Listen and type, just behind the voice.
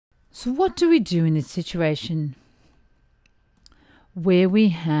So what do we do in this situation where we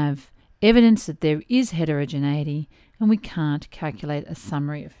have evidence that there is heterogeneity and we can't calculate a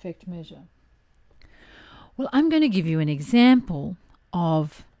summary effect measure? Well, I'm going to give you an example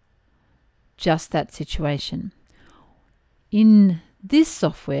of just that situation. In this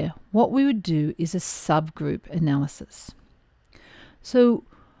software, what we would do is a subgroup analysis. So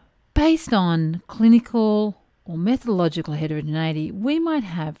based on clinical or methodological heterogeneity, we might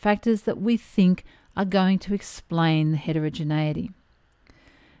have factors that we think are going to explain the heterogeneity.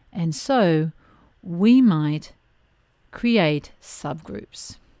 And so we might create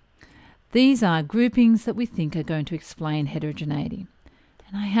subgroups. These are groupings that we think are going to explain heterogeneity.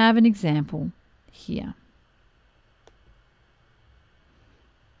 And I have an example here.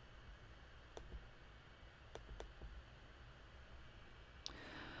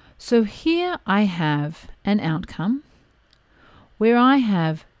 So here I have an outcome where I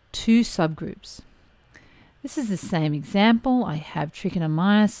have two subgroups. This is the same example. I have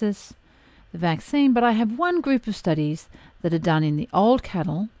trichomoniasis, the vaccine, but I have one group of studies that are done in the old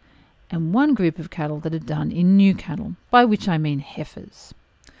cattle and one group of cattle that are done in new cattle, by which I mean heifers.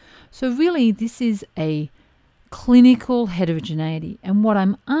 So really this is a clinical heterogeneity, and what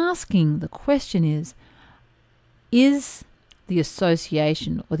I'm asking the question is the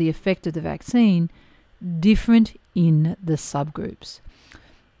association or the effect of the vaccine different in the subgroups?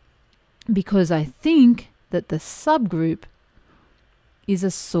 Because I think that the subgroup is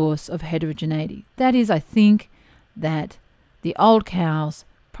a source of heterogeneity. That is, I think that the old cows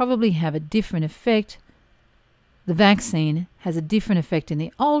probably have a different effect. The vaccine has a different effect in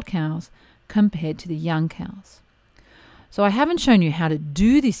the old cows compared to the young cows. So I haven't shown you how to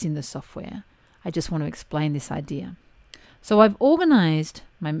do this in the software. I just want to explain this idea. So I've organized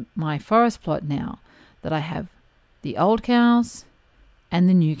my forest plot now that I have the old cows and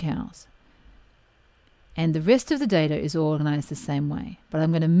the new cows. And the rest of the data is organized the same way. But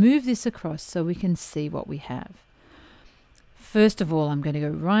I'm going to move this across so we can see what we have. First of all, I'm going to go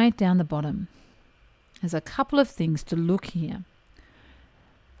right down the bottom. There's a couple of things to look here.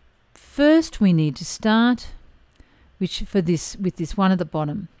 First, we need to start with this one at the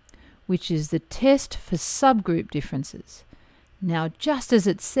bottom, which is the test for subgroup differences. Now, just as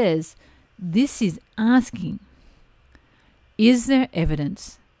it says, this is asking, is there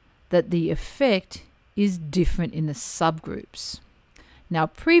evidence that the effect is different in the subgroups? Now,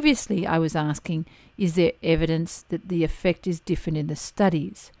 previously I was asking, is there evidence that the effect is different in the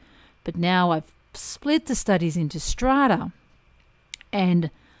studies? But now I've split the studies into strata, and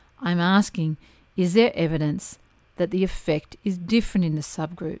I'm asking, is there evidence that the effect is different in the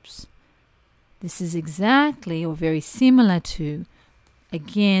subgroups? This is exactly or very similar to,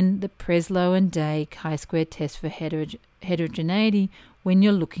 again, the Preslow and Day chi-square test for heterogeneity when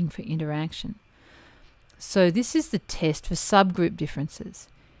you're looking for interaction. So this is the test for subgroup differences.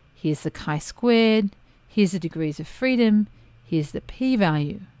 Here's the chi-squared, here's the degrees of freedom, here's the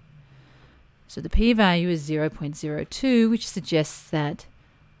p-value. So the p-value is 0.02, which suggests that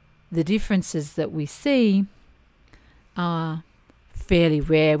the differences that we see are fairly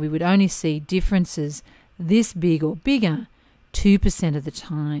rare. We would only see differences this big or bigger 2% of the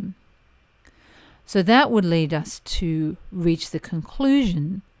time. So that would lead us to reach the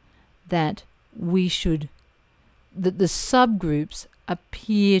conclusion that the subgroups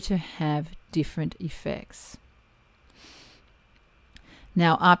appear to have different effects.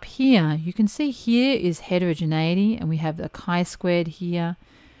 Now up here, you can see here is heterogeneity, and we have the chi-squared here.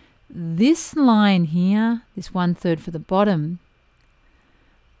 This line here, this 1/3 for the bottom,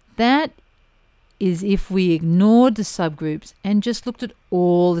 that is if we ignored the subgroups and just looked at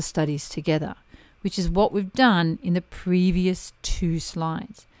all the studies together, which is what we've done in the previous 2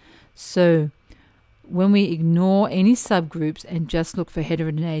 slides. So when we ignore any subgroups and just look for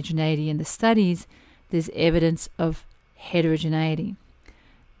heterogeneity in the studies, there's evidence of heterogeneity.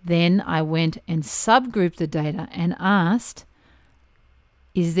 Then I went and subgrouped the data and asked,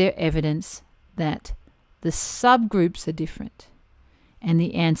 is there evidence that the subgroups are different? And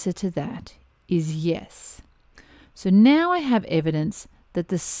the answer to that is yes. So now I have evidence that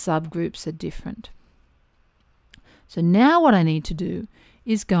the subgroups are different. So now what I need to do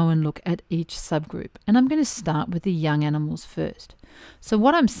is go and look at each subgroup. And I'm going to start with the young animals first. So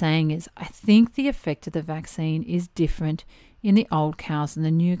what I'm saying is I think the effect of the vaccine is different in the old cows and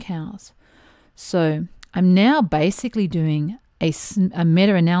the new cows. So I'm now basically doing a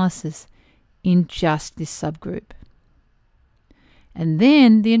meta-analysis in just this subgroup. And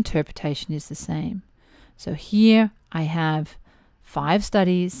then the interpretation is the same. So here I have 5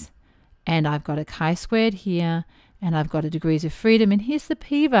 studies, and I've got a chi-squared here, and I've got a degrees of freedom, and here's the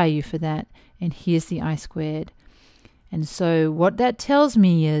p-value for that, and here's the I-squared. And so what that tells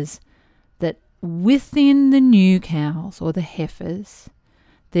me is that within the new cows, or the heifers,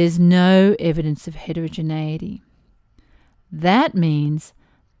 there's no evidence of heterogeneity. That means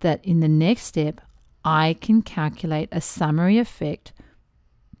that in the next step, I can calculate a summary effect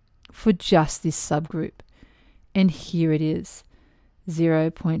for just this subgroup. And here it is,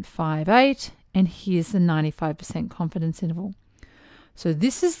 0.58, and here's the 95% confidence interval. So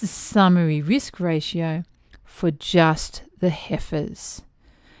this is the summary risk ratio for just the heifers.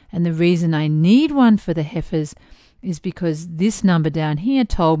 And the reason I need one for the heifers is because this number down here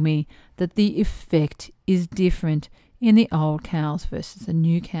told me that the effect is different in the old cows versus the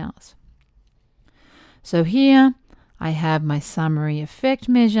new cows. So here I have my summary effect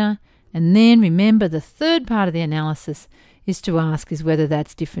measure, and then remember the third part of the analysis is to ask is whether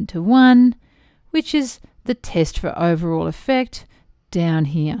that's different to 1, which is the test for overall effect down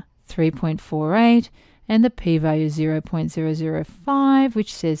here, 3.48, and the p-value 0.005,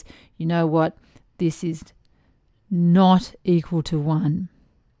 which says, you know what, this is not equal to 1.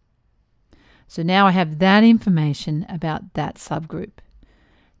 So now I have that information about that subgroup.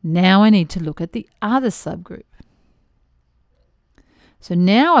 Now I need to look at the other subgroup. So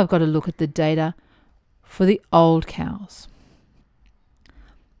now I've got to look at the data for the old cows.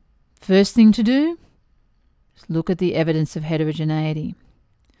 First thing to do is look at the evidence of heterogeneity.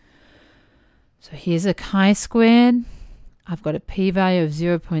 So here's a chi-squared. I've got a p-value of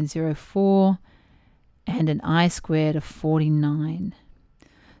 0.04 and an I-squared of 49.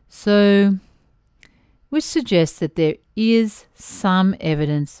 So which suggests that there is some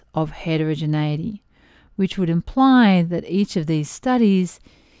evidence of heterogeneity, which would imply that each of these studies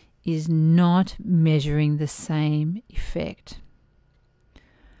is not measuring the same effect.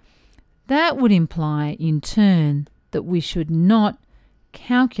 That would imply, in turn, that we should not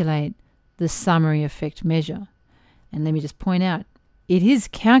calculate the summary effect measure. And let me just point out, it is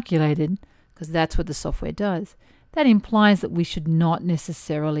calculated because that's what the software does. That implies that we should not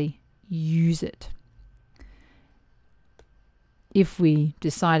necessarily use it. If we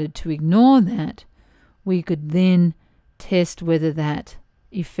decided to ignore that, we could then test whether that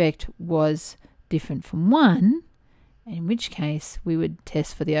effect was different from 1, in which case we would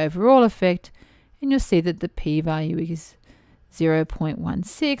test for the overall effect, and you'll see that the p-value is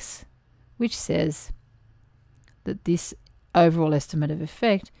 0.16, which says that this overall estimate of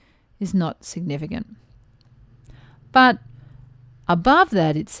effect is not significant. But above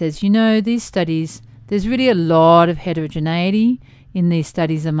that it says, you know, these studies, there's really a lot of heterogeneity in these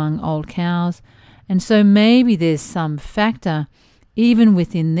studies among old cows, and so maybe there's some factor even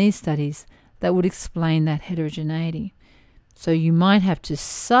within these studies that would explain that heterogeneity. So you might have to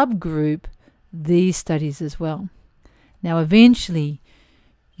subgroup these studies as well. Now eventually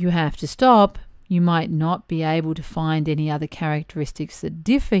you have to stop. You might not be able to find any other characteristics that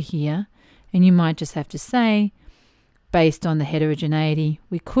differ here, and you might just have to say, based on the heterogeneity,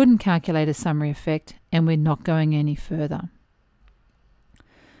 we couldn't calculate a summary effect and we're not going any further.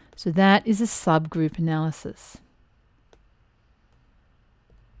 So that is a subgroup analysis.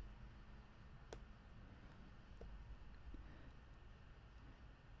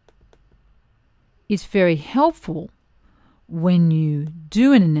 It's very helpful when you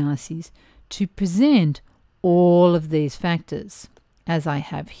do an analysis to present all of these factors, as I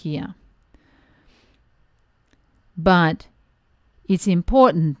have here. But it's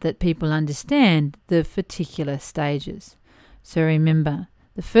important that people understand the particular stages. So remember,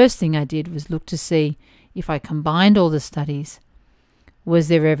 the first thing I did was look to see if I combined all the studies, was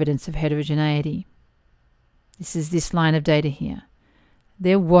there evidence of heterogeneity? This is this line of data here.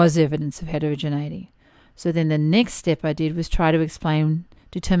 There was evidence of heterogeneity. So then the next step I did was try to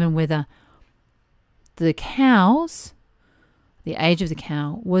determine whether the cows, the age of the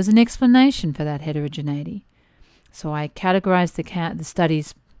cow, was an explanation for that heterogeneity. So I categorized the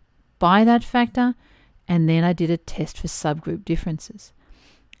studies by that factor, and then I did a test for subgroup differences.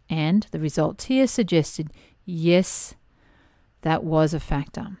 And the results here suggested, yes, that was a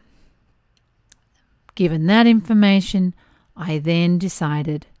factor. Given that information, I then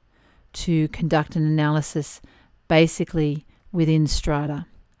decided to conduct an analysis basically within strata.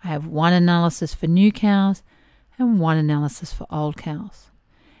 I have one analysis for new cows and one analysis for old cows.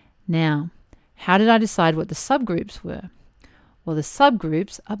 Now, how did I decide what the subgroups were? Well, the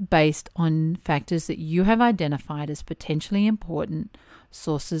subgroups are based on factors that you have identified as potentially important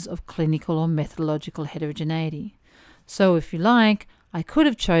sources of clinical or methodological heterogeneity. So if you like, I could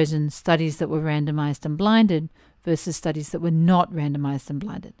have chosen studies that were randomized and blinded versus studies that were not randomized and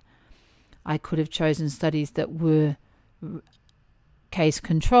blinded. I could have chosen studies that were case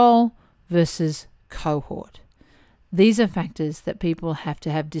control versus cohort. These are factors that people have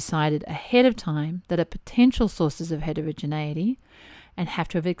to have decided ahead of time that are potential sources of heterogeneity and have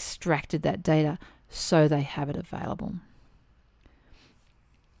to have extracted that data so they have it available.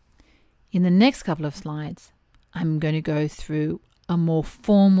 In the next couple of slides, I'm going to go through a more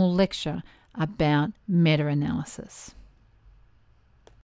formal lecture about meta-analysis.